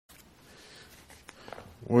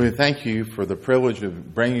We thank you for the privilege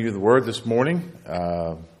of bringing you the word this morning.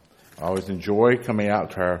 I always enjoy coming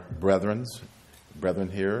out to our brethren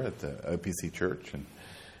here at the OPC Church, and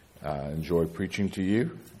enjoy preaching to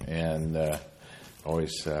you, and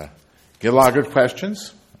always get a lot of good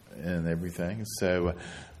questions and everything. So I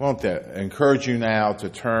want to encourage you now to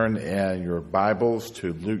turn in your Bibles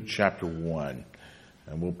to Luke chapter 1,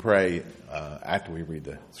 and we'll pray after we read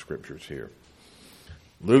the scriptures here.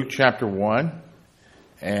 Luke chapter 1.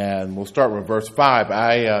 And we'll start with verse 5.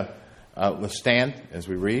 Let's stand as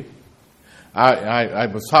we read. I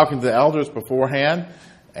was talking to the elders beforehand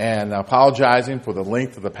and apologizing for the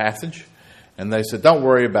length of the passage. And they said, don't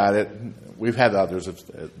worry about it. We've had others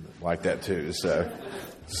like that too. So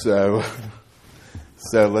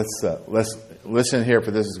let's listen here,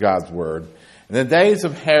 for this is God's word. In the days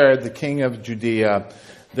of Herod, the king of Judea,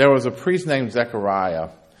 there was a priest named Zechariah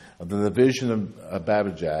of the division of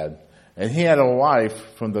Abijah. And he had a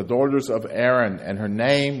wife from the daughters of Aaron, and her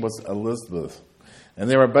name was Elizabeth. And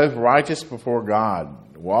they were both righteous before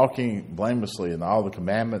God, walking blamelessly in all the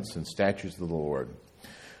commandments and statutes of the Lord.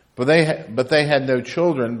 But they had no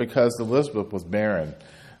children, because Elizabeth was barren.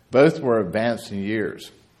 Both were advanced in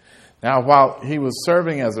years. Now, while he was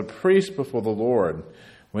serving as a priest before the Lord,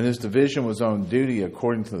 when his division was on duty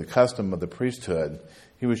according to the custom of the priesthood,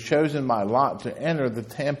 he was chosen by lot to enter the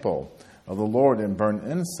temple of the Lord and burn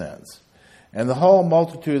incense. And the whole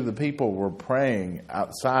multitude of the people were praying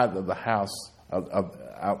outside of the house,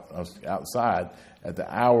 outside at the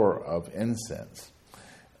hour of incense.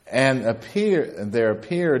 And there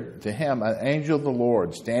appeared to him an angel of the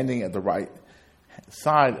Lord standing at the right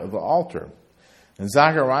side of the altar. And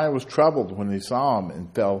Zechariah was troubled when he saw him,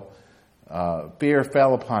 and fear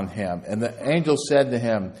fell upon him. And the angel said to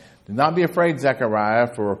him, "Do not be afraid,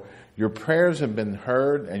 Zechariah, for your prayers have been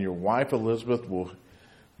heard, and your wife Elizabeth will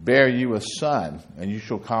bear you a son, and you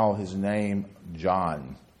shall call his name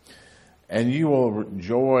John. And you will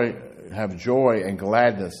have joy and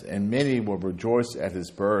gladness, and many will rejoice at his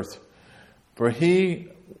birth. For he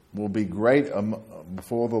will be great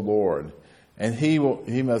before the Lord, and he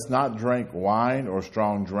must not drink wine or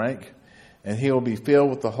strong drink, and he will be filled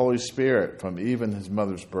with the Holy Spirit from even his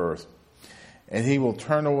mother's birth. And he will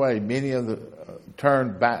turn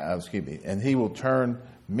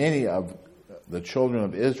many of the children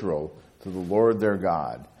of Israel to the Lord their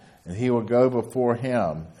God. And he will go before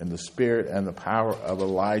him in the spirit and the power of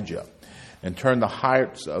Elijah, and turn the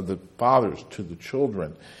hearts of the fathers to the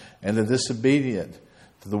children, and the disobedient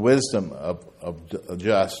to the wisdom of the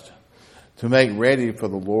just, to make ready for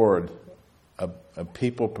the Lord a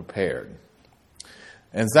people prepared."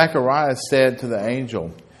 And Zechariah said to the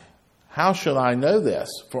angel, "How shall I know this?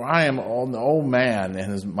 For I am an old man,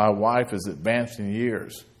 and my wife is advanced in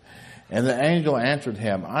years." And the angel answered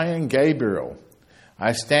him, "I am Gabriel.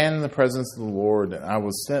 I stand in the presence of the Lord, and I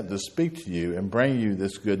was sent to speak to you and bring you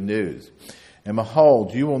this good news. And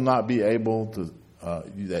behold, you will not be able to,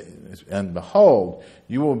 and behold,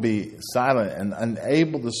 you will be silent and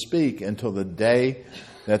unable to speak until the day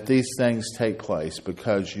that these things take place,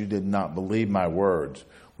 because you did not believe my words,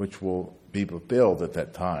 which will be fulfilled at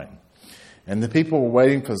that time." And the people were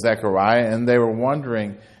waiting for Zechariah, and they were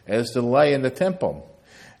wondering as to delay in the temple.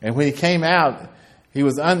 And when he came out, he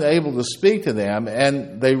was unable to speak to them,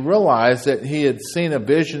 and they realized that he had seen a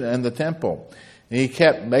vision in the temple. And he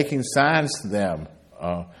kept making signs to them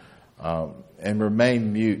and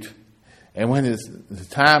remained mute. And when the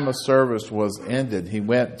time of service was ended, he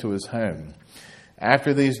went to his home.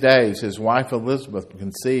 After these days, his wife Elizabeth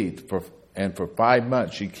conceived, and for 5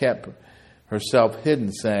 months she kept herself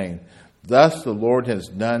hidden, saying, "Thus the Lord has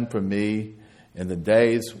done for me in the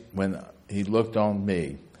days when he looked on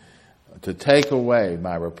me, to take away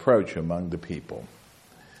my reproach among the people."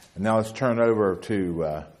 And now let's turn over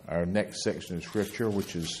to our next section of Scripture,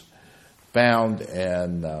 which is found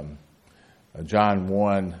in John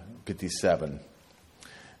 1:57.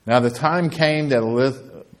 Now the time came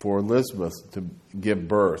for Elizabeth to give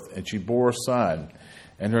birth, and she bore a son.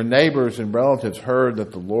 And her neighbors and relatives heard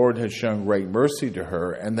that the Lord had shown great mercy to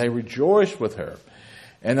her, and they rejoiced with her.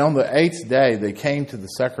 And on the 8th day they came to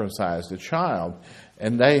circumcise the child,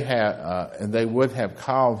 and they would have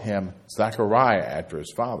called him Zechariah after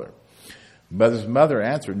his father. But his mother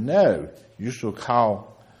answered, "No, he shall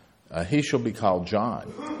be called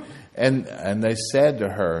John." And they said to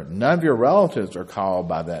her, "None of your relatives are called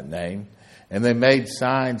by that name." And they made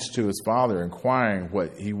signs to his father, inquiring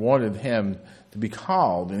what he wanted him to be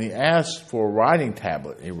called. And he asked for a writing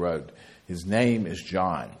tablet. He wrote, "His name is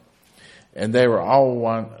John." And they were all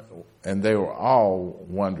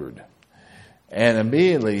wondered. And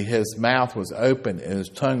immediately his mouth was opened and his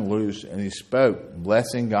tongue loosed, and he spoke,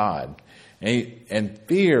 blessing God. And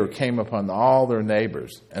fear came upon all their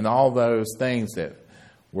neighbors, and all those things that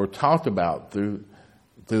were talked about through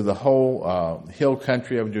the whole hill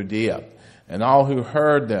country of Judea. And all who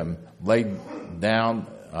heard them laid them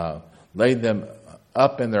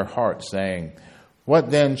up in their hearts, saying, "What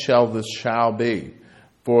then shall this child be?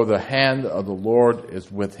 For the hand of the Lord is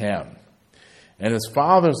with him." And his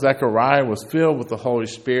father Zechariah was filled with the Holy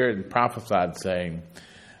Spirit and prophesied, saying,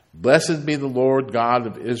 "Blessed be the Lord God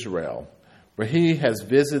of Israel, for he has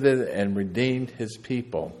visited and redeemed his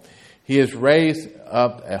people. He has raised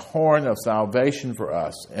up a horn of salvation for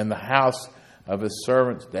us in the house of his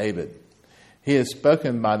servant David. He has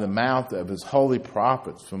spoken by the mouth of his holy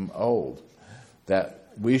prophets from old, that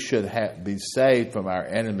we should be saved from our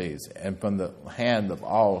enemies and from the hand of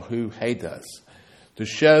all who hate us, to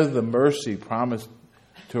show the mercy promised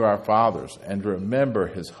to our fathers, and to remember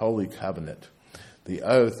his holy covenant, the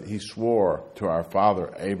oath he swore to our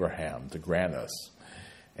father Abraham to grant us.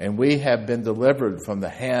 And we have been delivered from the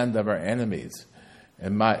hand of our enemies,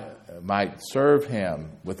 and might serve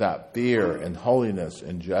him without fear and holiness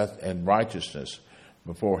and righteousness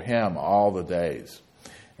before him all the days.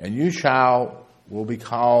 And you will be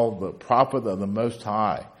called the prophet of the Most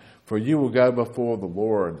High, for you will go before the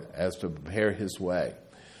Lord as to prepare his way,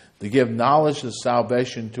 to give knowledge of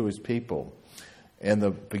salvation to his people and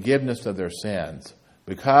the forgiveness of their sins,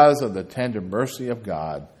 because of the tender mercy of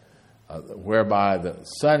God, whereby the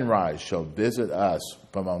sunrise shall visit us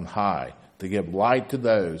from on high, to give light to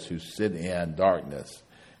those who sit in darkness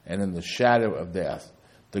and in the shadow of death,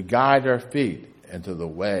 to guide our feet into the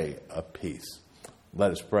way of peace."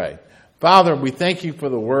 Let us pray. Father, we thank you for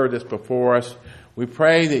the word that's before us. We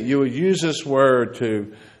pray that you would use this word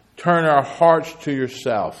to turn our hearts to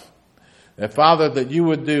yourself. And Father, that you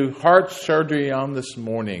would do heart surgery on this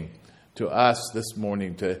morning, to us this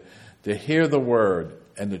morning, to hear the word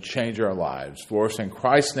and to change our lives. For us in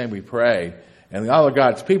Christ's name we pray. And all of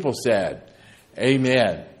God's people said,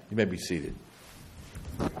 amen. You may be seated.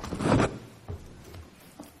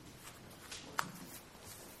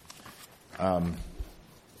 Let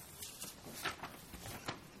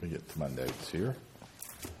me get to my notes here.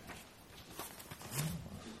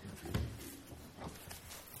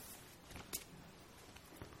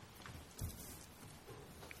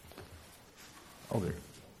 Oh, there.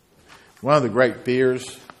 One of the great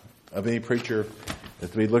fears of any preacher is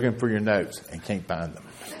to be looking for your notes and can't find them.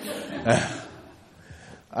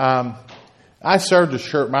 I served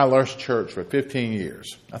my last church for 15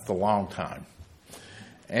 years. That's a long time.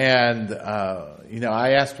 And,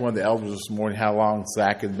 I asked one of the elders this morning how long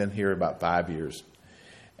Zach had been here, about 5 years.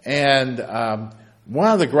 And one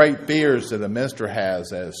of the great fears that a minister has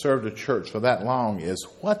that has served a church for that long is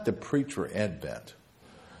what to preach for Advent.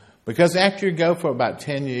 Because after you go for about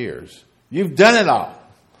 10 years, you've done it all.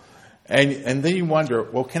 And then you wonder,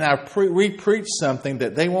 well, can I re-preach something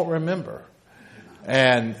that they won't remember?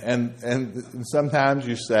 And sometimes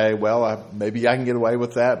you say, well, maybe I can get away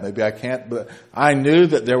with that, maybe I can't. But I knew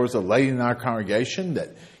that there was a lady in our congregation that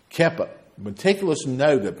kept a meticulous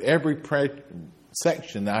note of every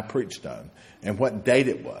section I preached on and what date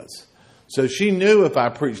it was. So she knew if I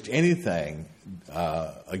preached anything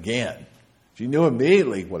again, she knew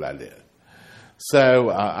immediately what I did. So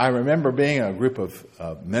I remember being in a group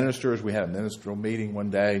of ministers. We had a ministerial meeting one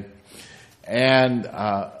day, and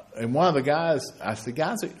one of the guys, I said,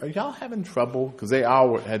 "Guys, are y'all having trouble?" Because they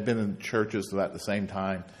all had been in churches about the same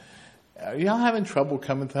time. "Are y'all having trouble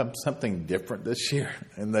coming to something different this year?"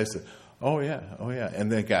 And they said, oh yeah.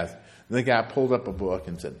 And the guy pulled up a book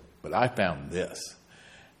and said, "But I found this."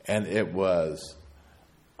 And it was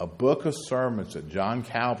a book of sermons that John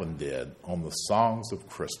Calvin did on the songs of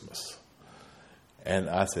Christmas. And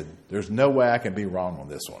I said, there's no way I can be wrong on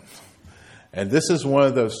this one. And this is one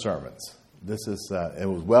of those sermons. It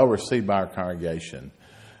was well received by our congregation,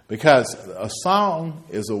 because a song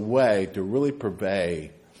is a way to really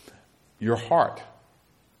purvey your heart.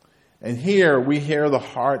 And here we hear the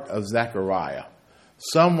heart of Zechariah,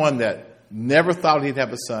 someone that never thought he'd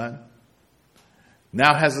have a son,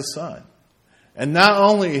 now has a son. And not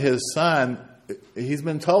only his son, he's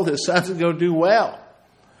been told his son's going to do well.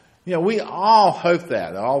 We all hope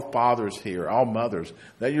that, all fathers here, all mothers,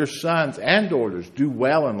 that your sons and daughters do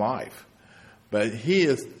well in life. But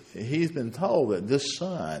he's been told that this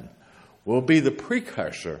son will be the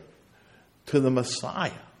precursor to the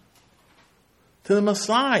Messiah. To the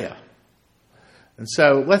Messiah. And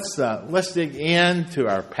so let's dig into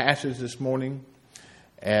our passage this morning,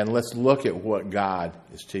 and let's look at what God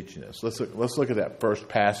is teaching us. Let's look at that first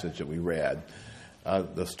passage that we read.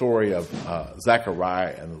 the story of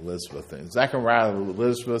Zechariah and Elizabeth. And Zechariah and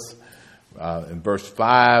Elizabeth, in verse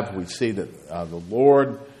 5, we see that the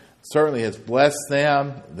Lord certainly has blessed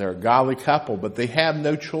them. They're a godly couple, but they have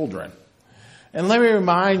no children. And let me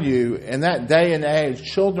remind you, in that day and age,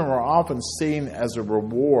 children were often seen as a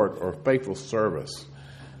reward or faithful service.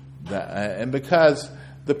 And because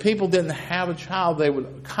the people didn't have a child, they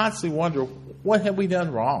would constantly wonder, what have we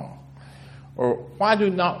done wrong? Or why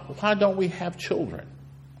don't we have children?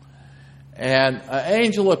 And an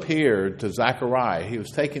angel appeared to Zechariah. He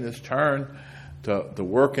was taking his turn to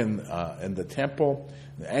work in the temple.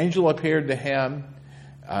 The angel appeared to him.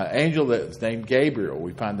 Angel that's named Gabriel.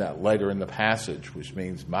 We find that later in the passage, which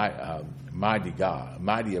means mighty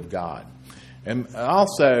of God. And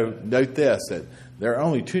also note this, that there are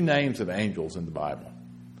only two names of angels in the Bible: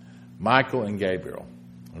 Michael and Gabriel.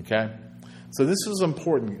 Okay, so this is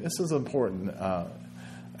important. This is an important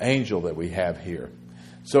angel that we have here.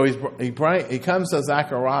 So he comes to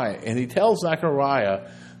Zechariah, and he tells Zechariah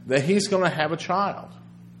that he's going to have a child,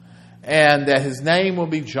 and that his name will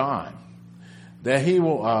be John. That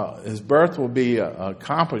his birth will be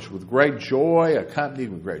accomplished with great joy, accompanied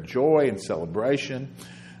with great joy and celebration.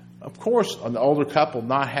 Of course, an older couple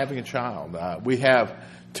not having a child. We have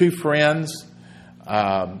two friends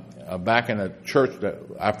back in a church that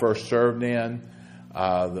I first served in.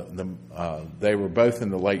 They were both in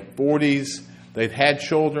the late 40s. They'd had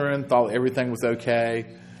children, thought everything was okay,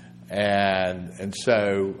 and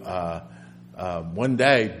so one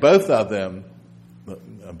day both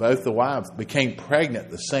the wives became pregnant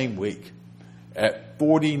the same week at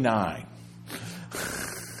 49.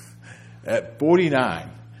 At 49.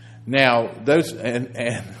 Now those and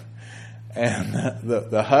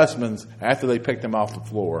the husbands, after they picked them off the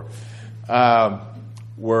floor,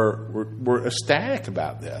 were ecstatic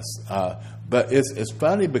about this. But it's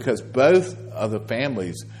funny because both of the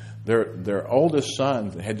families, their oldest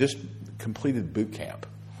son had just completed boot camp,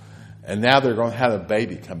 and now they're going to have a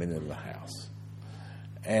baby coming into the house.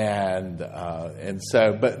 And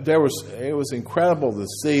so, but it was incredible to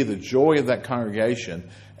see the joy of that congregation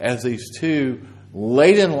as these two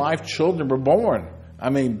late in life children were born. I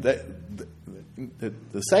mean, to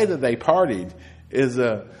say that they partied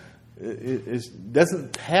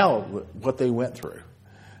doesn't tell what they went through.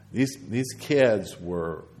 These kids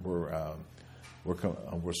were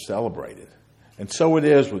celebrated, and so it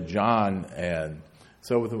is with John, and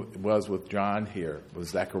so it was with John here, with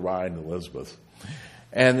Zechariah and Elizabeth.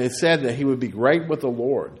 And it said that he would be great with the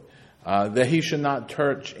Lord, that he should not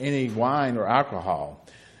touch any wine or alcohol,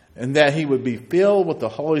 and that he would be filled with the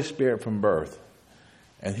Holy Spirit from birth,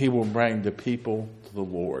 and he will bring the people to the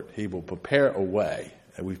Lord. He will prepare a way,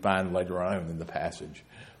 that we find later on in the passage,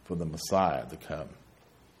 for the Messiah to come.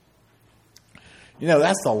 You know,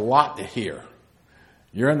 that's a lot to hear.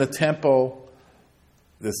 You're in the temple,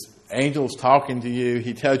 this angel's talking to you.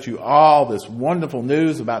 He tells you all this wonderful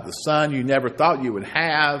news about the son you never thought you would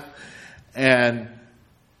have. And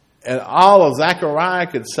all of Zechariah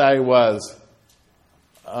could say was,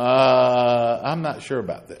 I'm not sure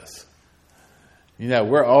about this. You know,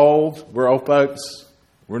 we're old folks.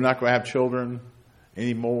 We're not going to have children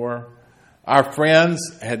anymore. Our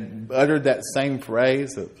friends had uttered that same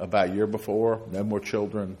phrase about a year before: no more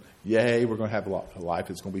children. Yay, we're going to have a life.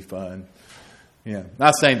 It's going to be fun. Yeah,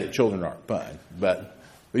 not saying that children aren't fun, but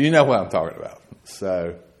you know what I'm talking about.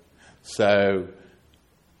 So,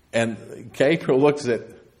 and Gabriel looks at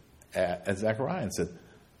Zechariah and said,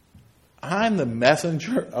 I'm the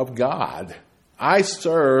messenger of God. I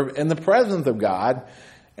serve in the presence of God,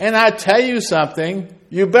 and I tell you something,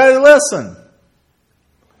 you better listen.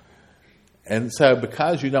 And so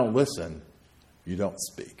because you don't listen, you don't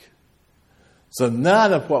speak. So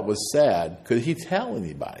none of what was said could he tell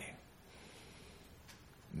anybody,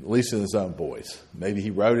 at least in his own voice. Maybe he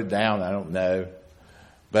wrote it down, I don't know.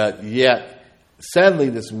 But yet, sadly,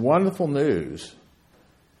 this wonderful news,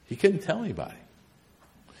 he couldn't tell anybody.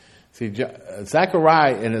 See,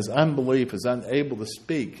 Zechariah, in his unbelief, is unable to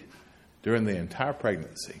speak during the entire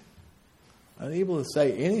pregnancy. Unable to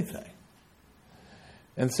say anything.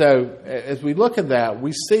 And so, as we look at that,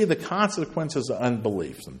 we see the consequences of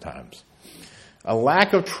unbelief sometimes. A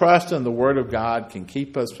lack of trust in the Word of God can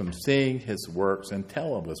keep us from seeing His works and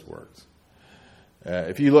tell of His works.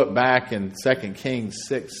 If you look back in 2 Kings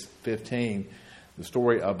 6:15, the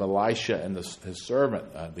story of Elisha and his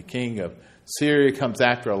servant, the king of Syria comes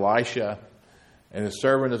after Elisha, and his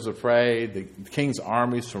servant is afraid. The king's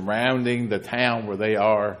army is surrounding the town where they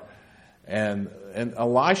are, and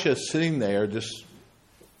Elisha is sitting there just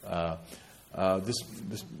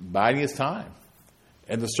biding his time.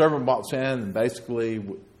 And the servant walks in and basically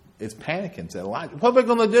is panicking. Said, Elijah, what are we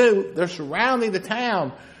going to do? They're surrounding the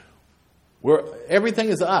town where everything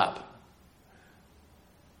is up.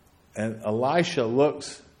 And Elisha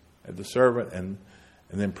looks at the servant and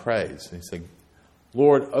then prays. And he said,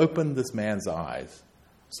 Lord, open this man's eyes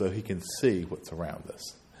so he can see what's around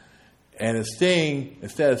us. And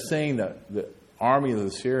instead of seeing the army of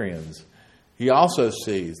the Syrians, he also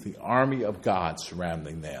sees the army of God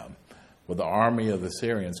surrounding them, where the army of the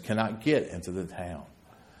Syrians cannot get into the town.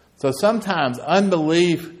 So sometimes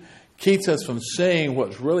unbelief keeps us from seeing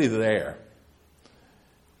what's really there.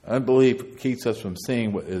 Unbelief keeps us from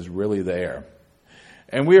seeing what is really there.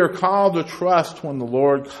 And we are called to trust when the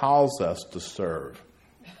Lord calls us to serve.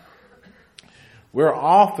 We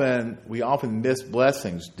often miss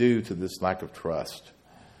blessings due to this lack of trust.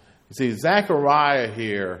 You see, Zechariah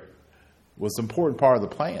here was an important part of the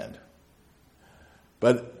plan.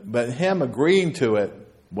 But him agreeing to it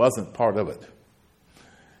wasn't part of it.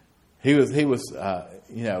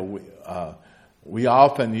 We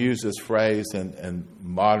often use this phrase in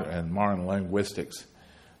modern linguistics.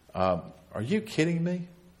 Are you kidding me?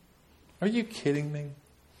 Are you kidding me?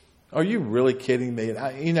 Are you really kidding me?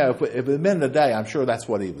 If it had been today, I'm sure that's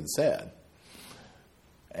what he would have said.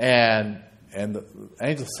 And the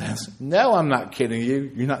angel says, no, I'm not kidding you.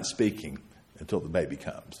 You're not speaking until the baby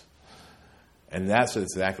comes. And that's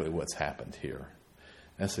exactly what's happened here.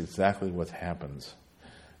 That's exactly what happens.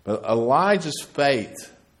 But Elijah's faith,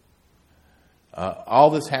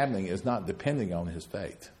 all this happening is not depending on his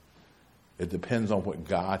faith. It depends on what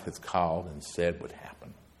God has called and said would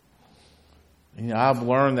happen. I've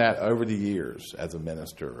learned that over the years as a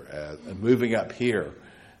minister, moving up here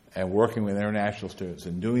and working with international students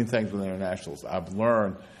and doing things with internationals. I've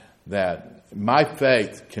learned that my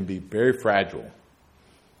faith can be very fragile.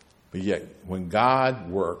 But yet, when God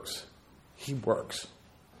works, He works.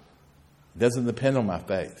 It doesn't depend on my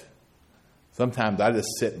faith. Sometimes I just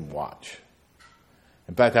sit and watch.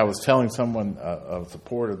 In fact, I was telling someone, a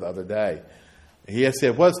supporter the other day, he had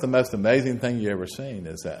said, what's the most amazing thing you ever seen?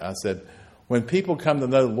 Is that I said, when people come to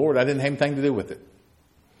know the Lord, I didn't have anything to do with it.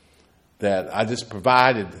 That I just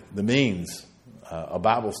provided the means, a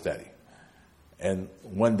Bible study. And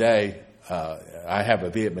one day, I have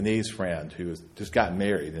a Vietnamese friend who has just gotten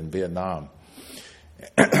married in Vietnam.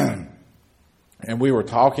 And we were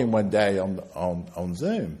talking one day on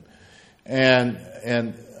Zoom. And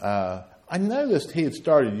I noticed he had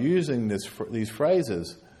started using these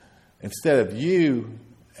phrases instead of you,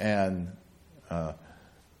 and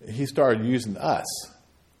he started using us.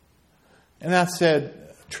 And I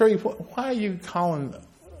said, Tree, why are you calling,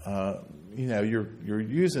 you're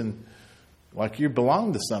using like you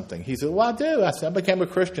belong to something? He said, well, I do. I said, I became a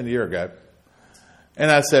Christian a year ago. And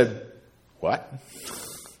I said, what?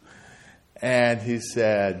 And he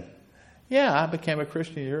said, yeah, I became a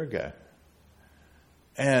Christian a year ago.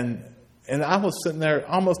 And I was sitting there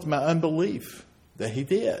almost in my unbelief that he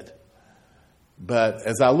did. But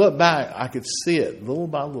as I look back, I could see it little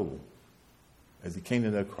by little as he came to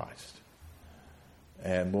know Christ.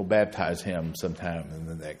 And we'll baptize him sometime in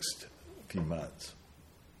the next few months.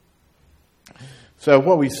 So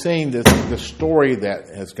what we've seen, the story that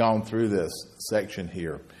has gone through this section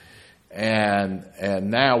here. And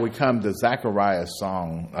now we come to Zechariah's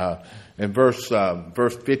song. In verse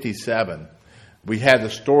 57, we had the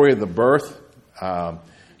story of the birth,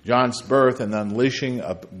 John's birth, and the unleashing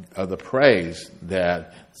of the praise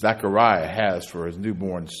that Zechariah has for his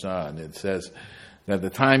newborn son. It says that the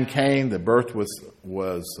time came, the birth was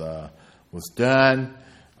done.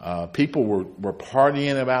 People were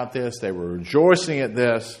partying about this. They were rejoicing at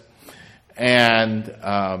this.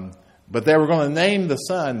 But they were going to name the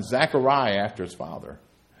son Zechariah after his father.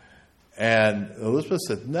 And Elizabeth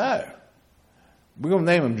said, no, we're going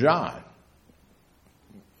to name him John.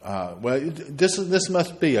 This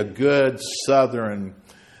must be a good Southern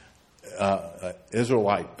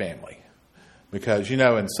Israelite family. Because,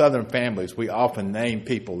 in Southern families, we often name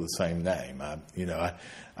people the same name.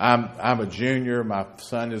 I'm a junior. My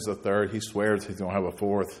son is a third. He swears he's going to have a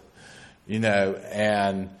fourth.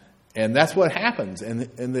 And that's what happens. And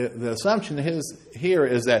the assumption here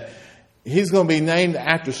is that he's going to be named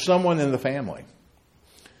after someone in the family.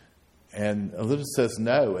 And Elizabeth says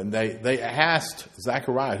no. And they asked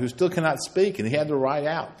Zechariah, who still cannot speak, and he had to write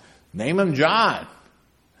out, name him John.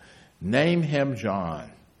 Name him John.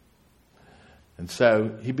 And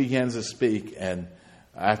so he begins to speak, and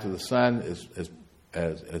after the son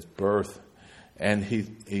is birth, and he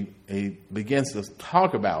begins to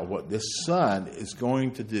talk about what this son is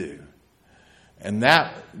going to do. And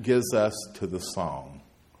that gives us to the song.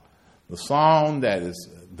 The song that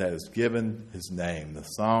is given his name, the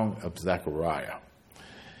song of Zechariah.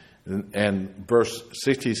 And verse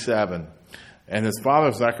 67, and his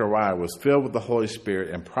father Zechariah was filled with the Holy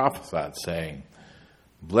Spirit and prophesied, saying,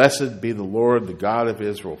 Blessed be the Lord, the God of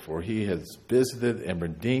Israel, for he has visited and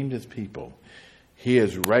redeemed his people. He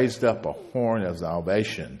has raised up a horn of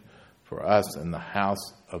salvation for us in the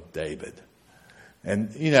house of David.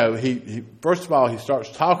 And, he first of all, he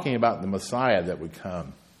starts talking about the Messiah that would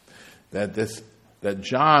come. That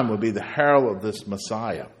John would be the herald of this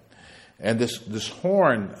Messiah. And this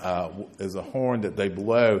horn is a horn that they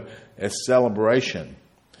blow as celebration,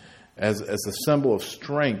 as a symbol of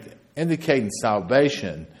strength, indicating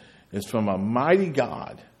salvation is from a mighty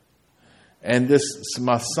God. And this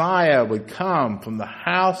Messiah would come from the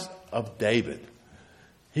house of David.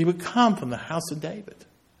 He would come from the house of David.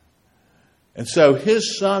 And so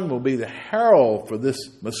his son will be the herald for this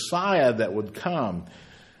Messiah that would come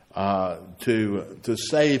to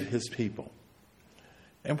save his people.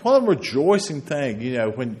 And what a rejoicing thing,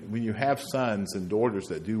 when you have sons and daughters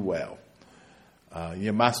that do well.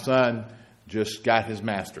 My son just got his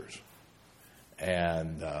master's.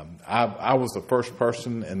 And I was the first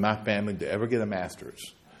person in my family to ever get a master's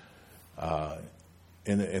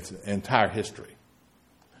in its entire history.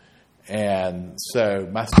 And so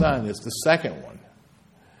my son is the second one.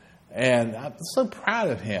 And I'm so proud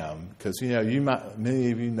of him because,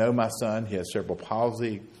 many of you know my son. He has cerebral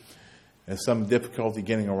palsy and some difficulty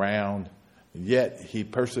getting around. Yet he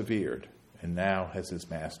persevered and now has his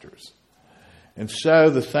master's. And so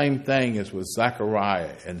the same thing is with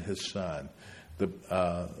Zechariah and his son.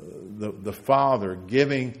 The father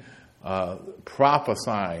giving,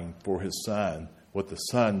 prophesying for his son, what the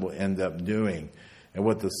son will end up doing and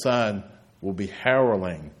what the son will be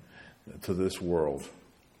heralding to this world.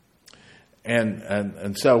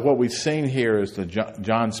 And so what we've seen here is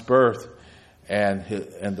John's birth and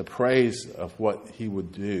the praise of what he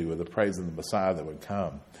would do, or the praise of the Messiah that would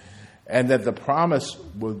come. And that the promise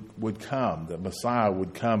would come, that Messiah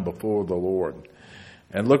would come before the Lord.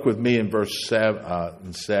 And look with me in verse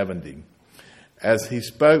 70. As he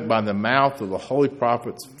spoke by the mouth of the holy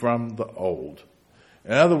prophets from the old.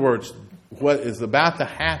 In other words, what is about to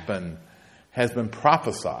happen has been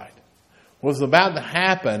prophesied. What is about to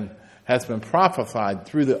happen has been prophesied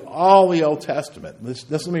through all the Old Testament.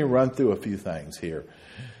 Let me run through a few things here.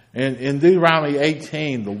 In Deuteronomy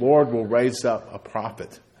 18, the Lord will raise up a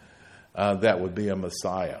prophet that would be a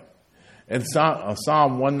Messiah. In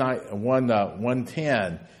Psalm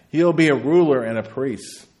 110, he'll be a ruler and a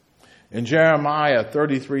priest. In Jeremiah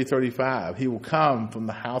 33:35, he will come from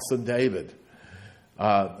the house of David.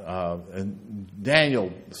 In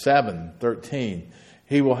Daniel 7:13,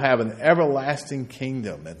 he will have an everlasting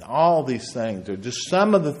kingdom. And all these things are just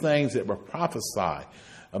some of the things that were prophesied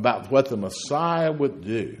about what the Messiah would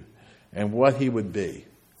do and what he would be.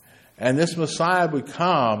 And this Messiah would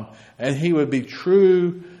come and he would be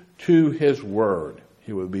true to his word.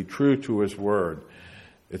 He would be true to his word.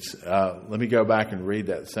 Let me go back and read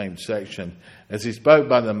that same section. As he spoke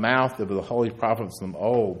by the mouth of the holy prophets from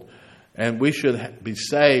old, and we should be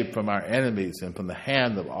saved from our enemies and from the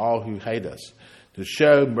hand of all who hate us, to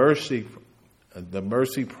show mercy, the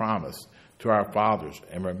mercy promised to our fathers,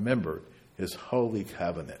 and remember his holy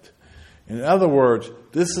covenant. In other words,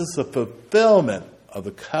 this is the fulfillment of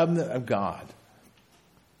the covenant of God.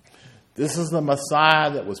 This is the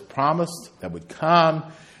Messiah that was promised, that would come,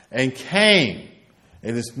 and came.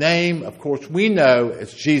 And his name, of course, we know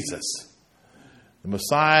as Jesus. The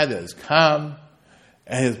Messiah that has come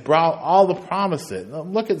and has brought all the promises. Now,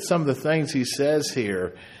 look at some of the things he says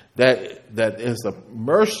here that is the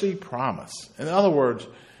mercy promise. In other words,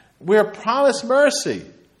 we're promised mercy.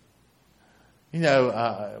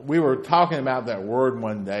 We were talking about that word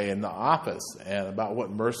one day in the office and about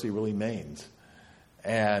what mercy really means.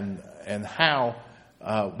 And how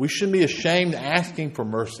we shouldn't be ashamed asking for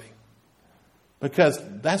mercy. Because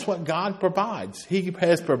that's what God provides. He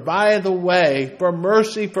has provided the way for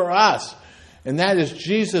mercy for us. And that is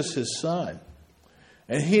Jesus, his son.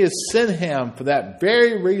 And he has sent him for that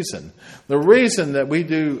very reason. The reason that we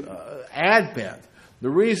do Advent, the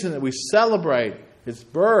reason that we celebrate his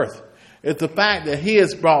birth, is the fact that he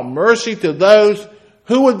has brought mercy to those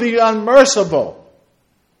who would be unmerciful.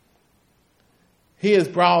 He has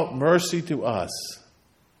brought mercy to us,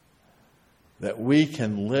 that we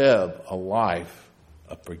can live a life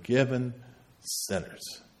of forgiven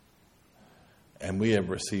sinners. And we have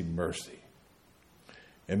received mercy.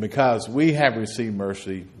 And because we have received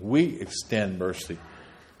mercy, we extend mercy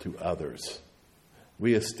to others.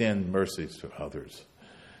 We extend mercies to others.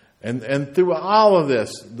 And through all of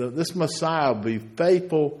this, this Messiah will be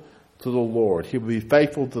faithful to the Lord. He will be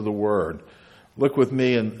faithful to the Word. Look with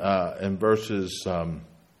me in verses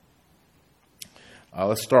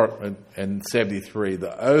Let's start in 73.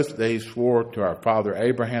 The oath that he swore to our father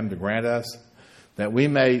Abraham to grant us, that we,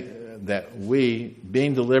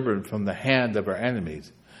 being delivered from the hand of our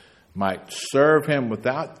enemies, might serve him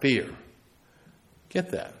without fear.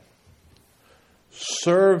 Get that.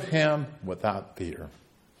 Serve him without fear.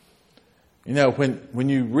 You know, when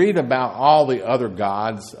you read about all the other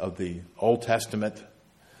gods of the Old Testament,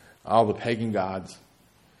 all the pagan gods,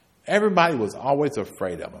 everybody was always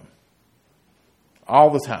afraid of them. All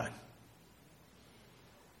the time.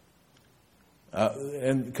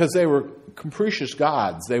 And because they were capricious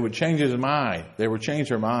gods, they would change his mind. They would change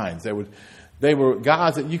their minds. They were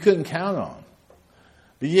gods that you couldn't count on.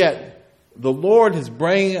 But yet, the Lord is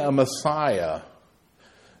bringing a Messiah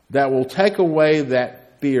that will take away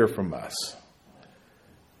that fear from us.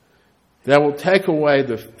 That will take away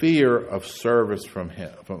the fear of service from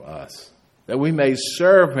us. That we may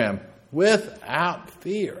serve him without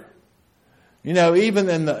fear. You know, even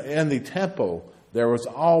in the temple, there was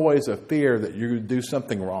always a fear that you would do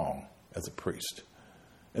something wrong as a priest.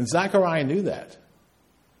 And Zechariah knew that.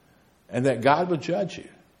 And that God would judge you.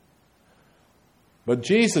 But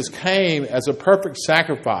Jesus came as a perfect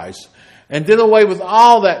sacrifice and did away with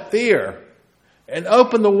all that fear and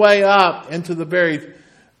opened the way up into the very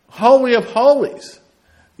Holy of Holies.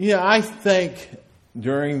 You know, I think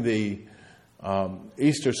during the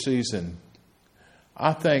Easter season,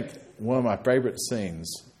 I think one of my favorite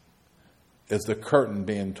scenes is the curtain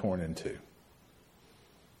being torn in two.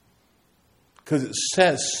 Because it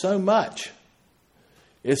says so much.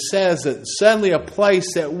 It says that suddenly a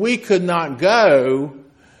place that we could not go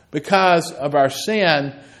because of our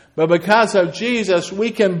sin, but because of Jesus,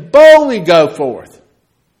 we can boldly go forth.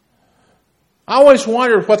 I always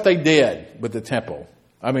wondered what they did with the temple.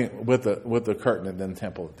 I mean, with the curtain in the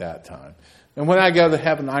temple at that time. And when I go to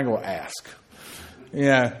heaven, I'm going to ask.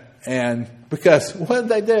 Yeah, and because what did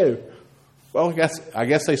they do? Well, I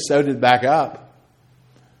guess they sewed it back up.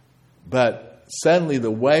 But suddenly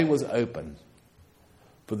the way was open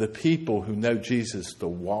for the people who know Jesus to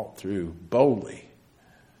walk through boldly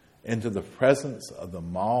into the presence of the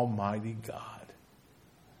Almighty God.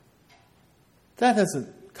 That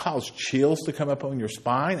doesn't cause chills to come up on your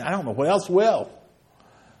spine. I don't know what else will.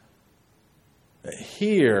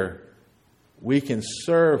 Here, we can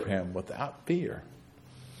serve him without fear.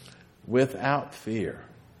 Without fear.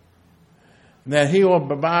 And that he will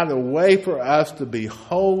provide a way for us to be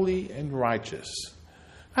holy and righteous.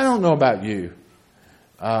 I don't know about you.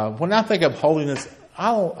 When I think of holiness,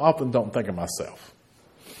 I often don't think of myself.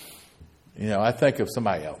 You know, I think of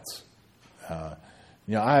somebody else.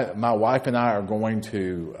 My wife and I are going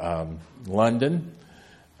to London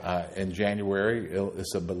in January.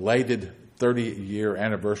 It's a belated 30-year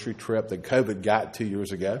anniversary trip that COVID got 2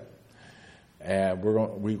 years ago. And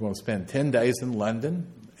we're going to spend 10 days in London.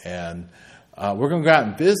 And we're going to go out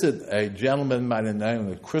and visit a gentleman by the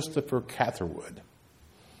name of Christopher Catherwood.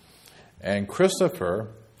 And Christopher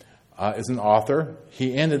is an author.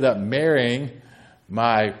 He ended up marrying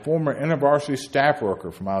my former InterVarsity staff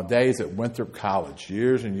worker from our days at Winthrop College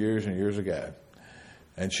years and years and years ago.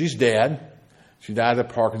 And she's dead. She died of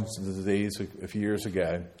Parkinson's disease a few years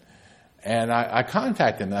ago. And I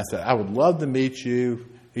contacted him. I said, I would love to meet you.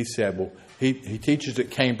 He said, well, he teaches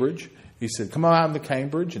at Cambridge. He said, come on out to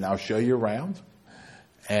Cambridge and I'll show you around.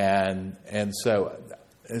 And so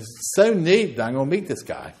it's so neat that I'm going to meet this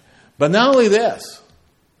guy. But not only this,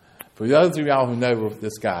 for those of y'all who know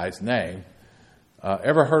this guy's name,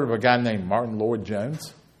 ever heard of a guy named Martin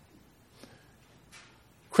Lloyd-Jones?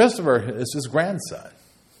 Christopher is his grandson.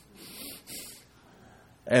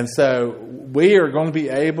 And so we are going to be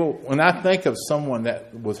able, when I think of someone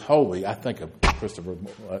that was holy, I think of Christopher,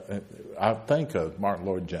 I think of Martin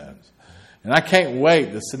Lloyd-Jones. And I can't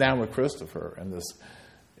wait to sit down with Christopher and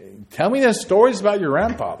tell me the stories about your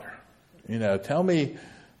grandfather. You know, tell me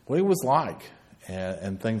what he was like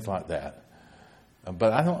and things like that.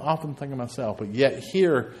 But I don't often think of myself. But yet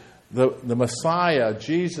here, the Messiah,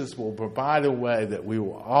 Jesus, will provide a way that we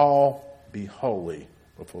will all be holy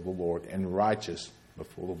before the Lord and righteous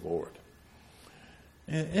before the Lord.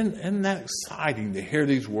 And isn't that exciting to hear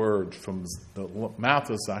these words from the mouth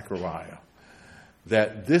of Zechariah?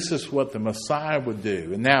 That this is what the Messiah would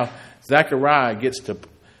do. And now Zechariah gets to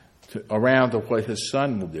around to what his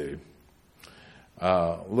son will do.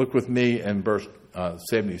 Look with me in verse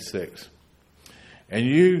 76. And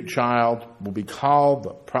you, child, will be called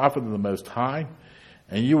the prophet of the Most High,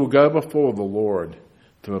 and you will go before the Lord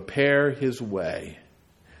to prepare his way.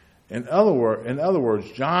 In other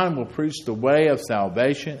words, John will preach the way of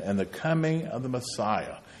salvation and the coming of the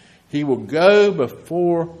Messiah. He will go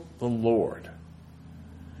before the Lord.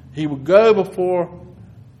 He will go before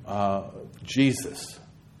Jesus.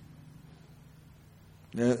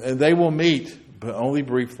 And they will meet, but only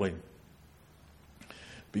briefly.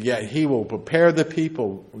 But yet he will prepare the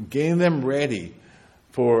people, getting them ready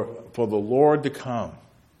for the Lord to come.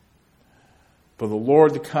 For the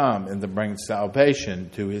Lord to come and to bring salvation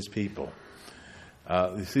to his people.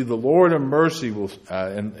 You see, the Lord of mercy will,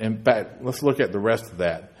 in fact, let's look at the rest of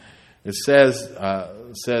that. It says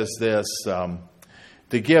this,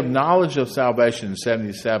 to give knowledge of salvation in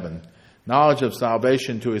 77, knowledge of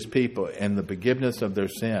salvation to his people and the forgiveness of their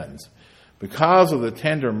sins. Because of the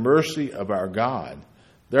tender mercy of our God,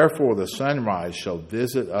 therefore the sunrise shall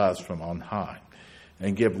visit us from on high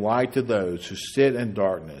and give light to those who sit in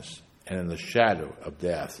darkness and in the shadow of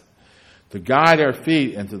death, to guide our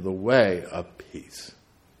feet into the way of peace.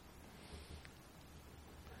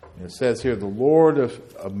 And it says here, the Lord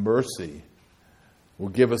of mercy will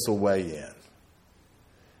give us a way in.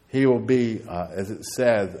 He will be, as it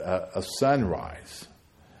says, a sunrise.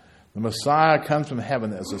 The Messiah comes from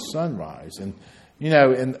heaven as a sunrise. And, you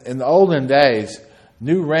know, in the olden days,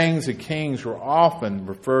 new reigns of kings were often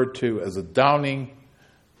referred to as a dawning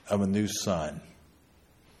of a new sun.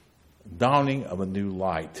 Dawning of a new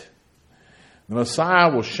light. The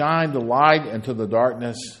Messiah will shine the light into the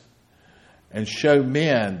darkness and show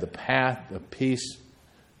men the path of peace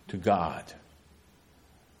to God.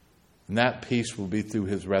 And that peace will be through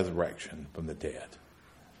his resurrection from the dead.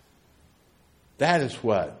 That is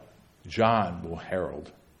what John will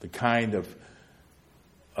herald. The kind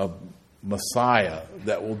of Messiah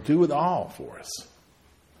that will do it all for us.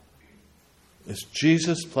 It's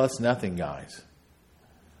Jesus plus nothing, guys.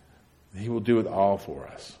 He will do it all for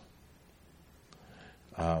us.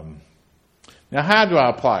 Now, how do I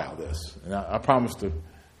apply all this? And I promised to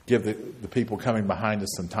give the people coming behind us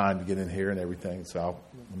some time to get in here and everything. So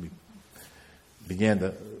let me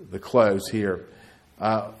begin the close here.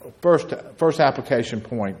 First application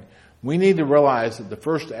point. We need to realize that the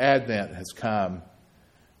first Advent has come,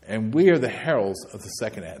 and we are the heralds of the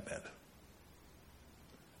second Advent.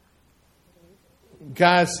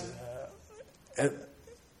 Guys,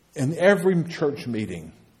 in every church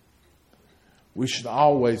meeting, we should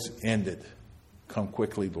always end it, come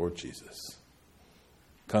quickly, Lord Jesus.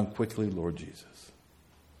 Come quickly, Lord Jesus.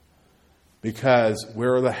 Because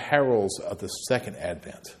we're the heralds of the second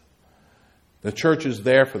Advent. The church is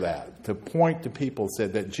there for that, to point to people,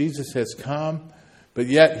 said that Jesus has come, but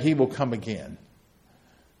yet he will come again.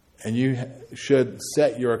 And you should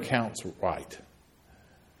set your accounts right,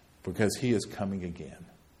 because he is coming again.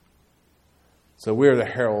 So we're the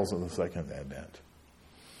heralds of the second Advent.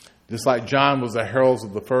 Just like John was the heralds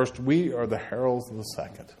of the first, we are the heralds of the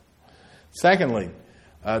second. Secondly,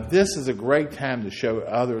 this is a great time to show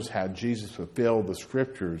others how Jesus fulfilled the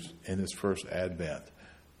scriptures in his first Advent.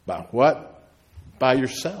 By what? By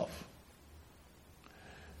yourself.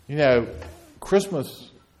 You know,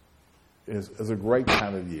 Christmas is a great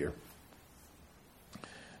time of year.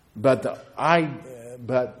 But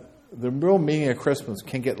the real meaning of Christmas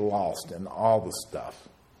can get lost in all the stuff,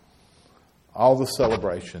 all the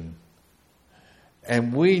celebration.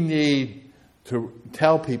 And we need to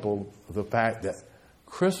tell people the fact that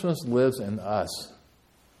Christmas lives in us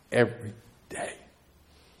every day.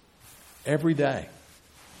 Every day.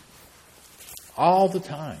 All the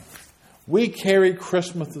time. We carry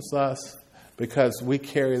Christmas with us because we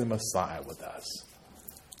carry the Messiah with us.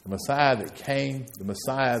 The Messiah that came, the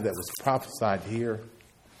Messiah that was prophesied here.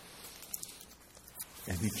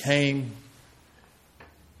 And he came,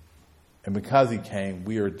 and because he came,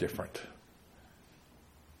 we are different.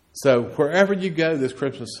 So wherever you go this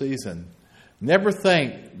Christmas season, never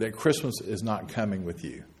think that Christmas is not coming with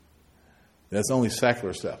you. That's only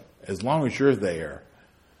secular stuff. As long as you're there,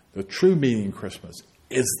 the true meaning of Christmas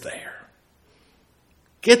is there.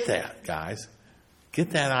 Get that, guys. Get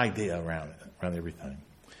that idea around everything.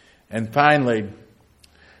 And finally,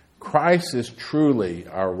 Christ is truly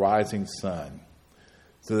our rising sun,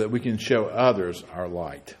 so that we can show others our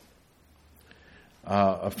light.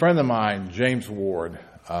 A friend of mine, James Ward,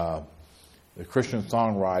 the Christian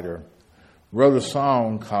songwriter, wrote a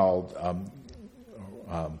song called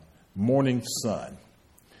Morning Sun.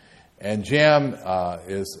 And Jim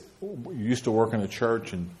used to work in a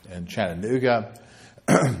church in Chattanooga,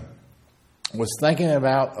 was thinking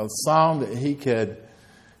about a song that he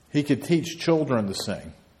could teach children to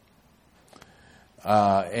sing.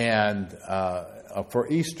 For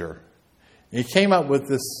Easter. He came up with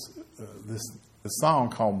this song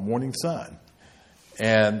called Morning Sun.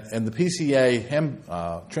 And the PCA hymn,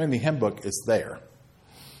 Trinity hymn book is there.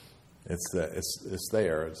 It's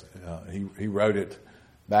there. He wrote it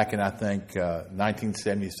back in, I think,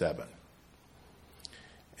 1977.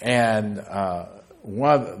 And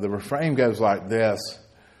the refrain goes like this: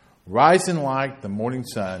 rising like the morning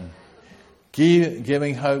sun,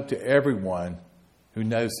 giving hope to everyone who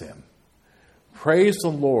knows him. Praise the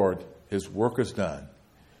Lord, his work is done.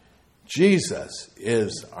 Jesus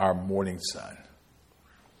is our morning sun.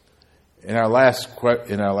 In our last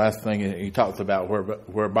thing, he talks about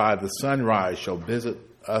whereby the sunrise shall visit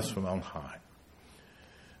us from on high.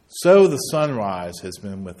 So the sunrise has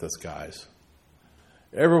been with us, guys.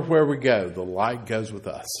 Everywhere we go, the light goes with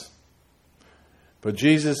us. But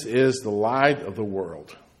Jesus is the light of the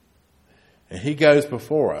world. And he goes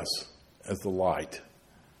before us as the light.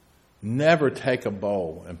 Never take a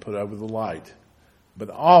bowl and put over the light, but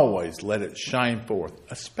always let it shine forth,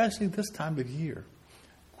 especially this time of year.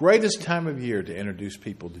 Greatest time of year to introduce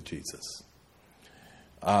people to Jesus.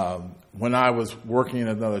 When I was working in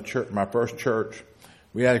another church, my first church,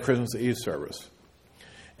 we had a Christmas Eve service.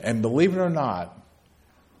 And believe it or not,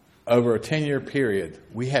 over a 10-year period,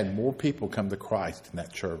 we had more people come to Christ in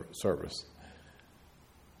that service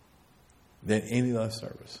than any other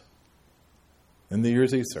service, than the New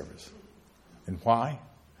Year's Eve service. And why?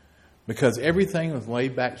 Because everything was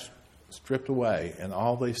laid back, stripped away, and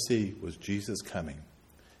all they see was Jesus coming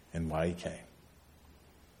and why he came.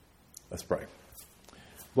 Let's pray.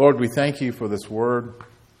 Lord, we thank you for this word.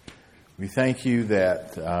 We thank you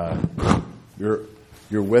that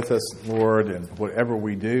you're with us, Lord, in whatever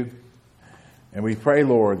we do. And we pray,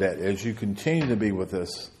 Lord, that as you continue to be with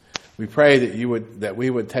us, we pray that we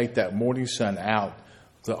would take that morning sun out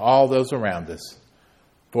to all those around us.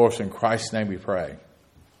 For us in Christ's name we pray.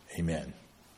 Amen.